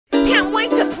can't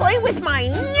wait to play with my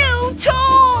new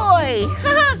toy!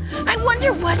 I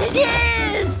wonder what it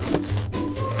is!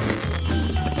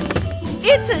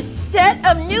 It's a set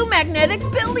of new magnetic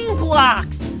building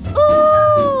blocks!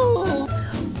 Ooh!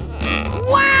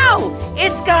 Wow!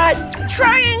 It's got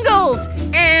triangles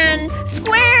and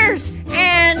squares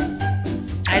and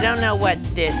I don't know what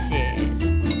this is.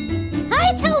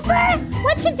 Hi, Topher!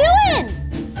 What you doing?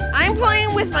 I'm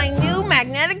playing with my new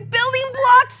magnetic building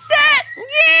block set!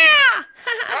 Yeah!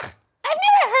 I've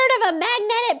never heard of a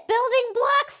magnetic building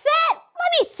block set.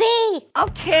 Let me see.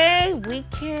 Okay, we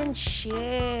can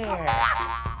share.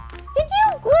 Did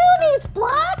you glue these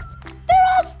blocks? They're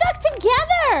all stuck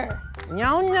together.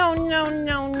 No.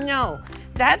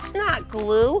 That's not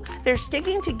glue. They're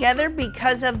sticking together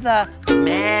because of the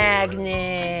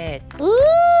magnets.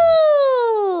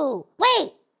 Ooh!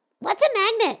 Wait, what's a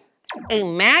magnet? A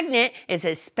magnet is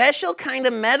a special kind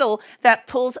of metal that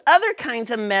pulls other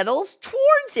kinds of metals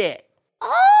towards it.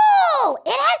 Oh,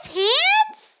 it has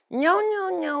hands?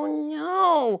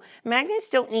 No. Magnets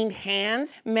don't need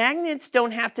hands. Magnets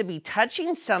don't have to be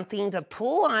touching something to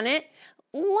pull on it.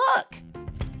 Look.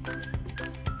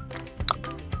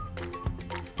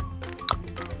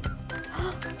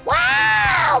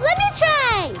 Wow, let me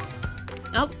try.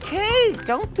 Okay,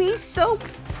 don't be so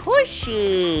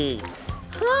pushy.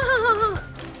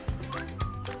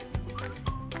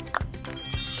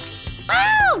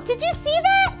 Wow, did you see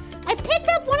that? I picked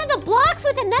up one of the blocks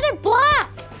with another block.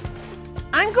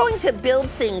 I'm going to build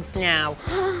things now.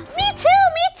 Me too.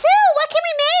 What can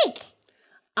we make?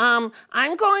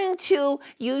 I'm going to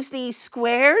use these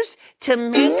squares to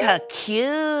make a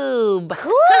cube.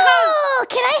 Cool,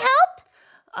 can I help?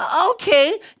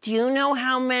 Okay, do you know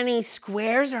how many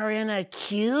squares are in a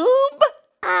cube?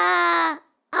 A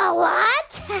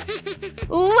lot?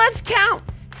 Let's count.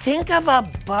 Think of a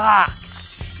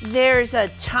box. There's a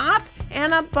top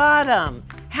and a bottom.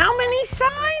 How many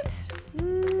sides?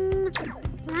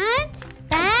 Front,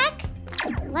 back,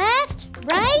 left,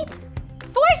 right,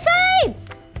 4 sides.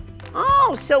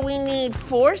 Oh, so we need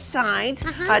 4 sides,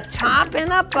 a top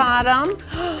and a bottom.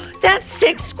 That's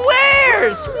 6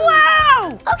 squares.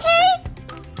 Wow! Okay.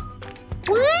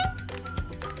 1,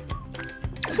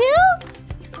 2,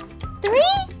 3,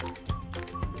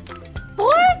 4,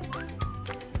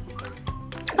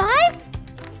 5,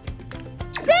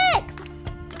 6.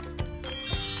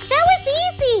 That was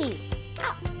easy.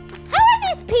 How are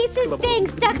these pieces staying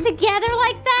stuck together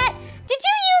like that? Did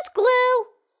you use glue?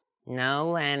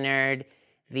 No, Leonard.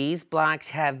 These blocks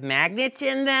have magnets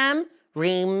in them.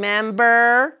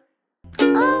 Remember?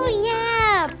 Oh,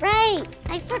 yeah, right.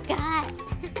 I forgot.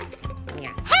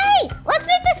 Yeah. Hey, let's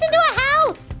make this into a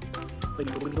house.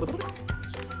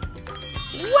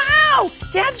 Wow,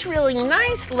 that's really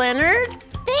nice, Leonard.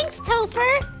 Thanks,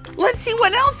 Topher. Let's see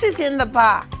what else is in the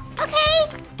box. Okay.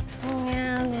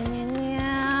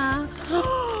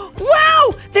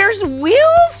 Wow, there's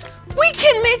wheels? We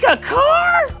can make a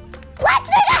car? Let's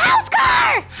make a house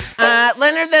car!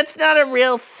 Leonard, that's not a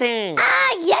real thing.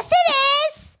 Yes it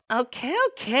is!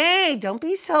 Okay, don't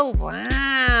be so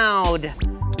loud.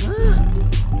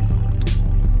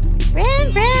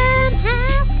 Vroom, vroom,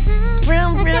 house car.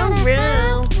 Vroom, vroom,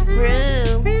 vroom,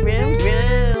 vroom, vroom,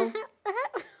 vroom.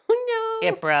 Oh no.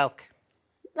 It broke.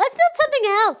 Let's build something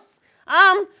else.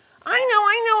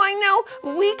 I know.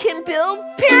 We can build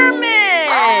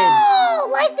pyramids. Oh,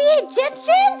 like the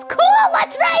Egyptians? Cool,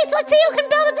 let's race. Let's see who can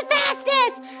build it the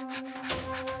fastest.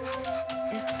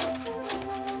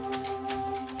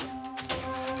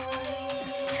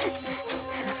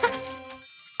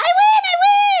 I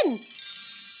win!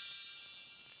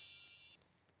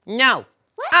 No,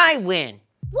 What? I win.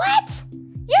 What?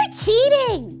 You're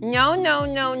cheating.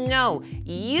 No.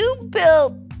 You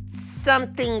built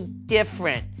something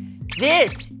different.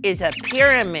 This is a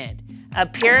pyramid. A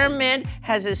pyramid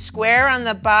has a square on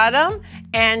the bottom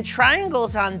and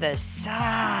triangles on the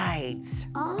sides.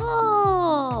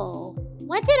 Oh,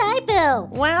 what did I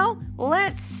build? Well,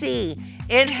 let's see.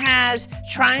 It has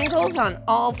triangles on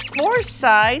all 4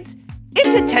 sides. It's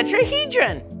a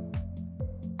tetrahedron.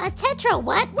 A tetra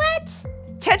what?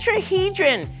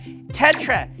 Tetrahedron.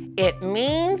 Tetra, it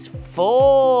means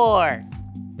 4.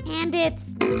 And it's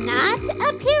not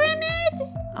a pyramid?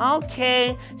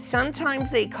 Okay, sometimes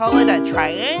they call it a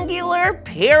triangular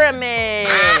pyramid.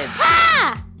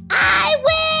 Aha! I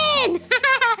win!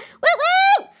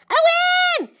 Woohoo! I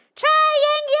win!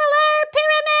 Triangular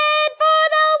pyramid for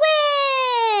the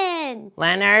win!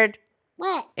 Leonard,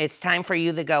 What? it's time for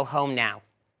you to go home now.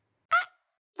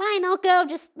 Fine, I'll go.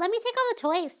 Just let me take all the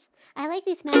toys. I like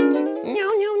these magnets.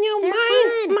 No, They're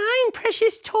fun. mine,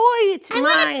 precious toy, it's I mine.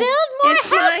 want to build more It's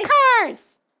house mine. cars.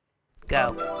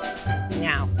 go.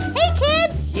 Now. Hey,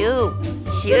 kids! Shoo.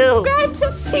 Subscribe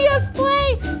to see us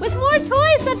play with more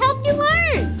toys that help you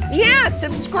learn. Yeah,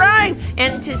 subscribe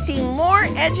and to see more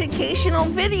educational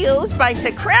videos by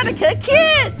Socratica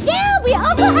Kids. Yeah, we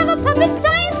also have a puppet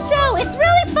science show. It's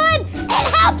really fun.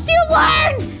 It helps you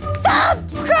learn.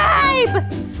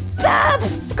 Subscribe!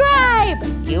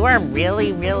 Subscribe! You are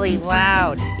really, really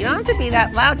loud. You don't have to be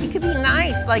that loud. You could be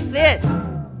nice like this.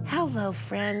 Hello,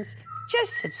 friends.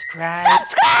 Just subscribe.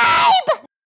 Subscribe!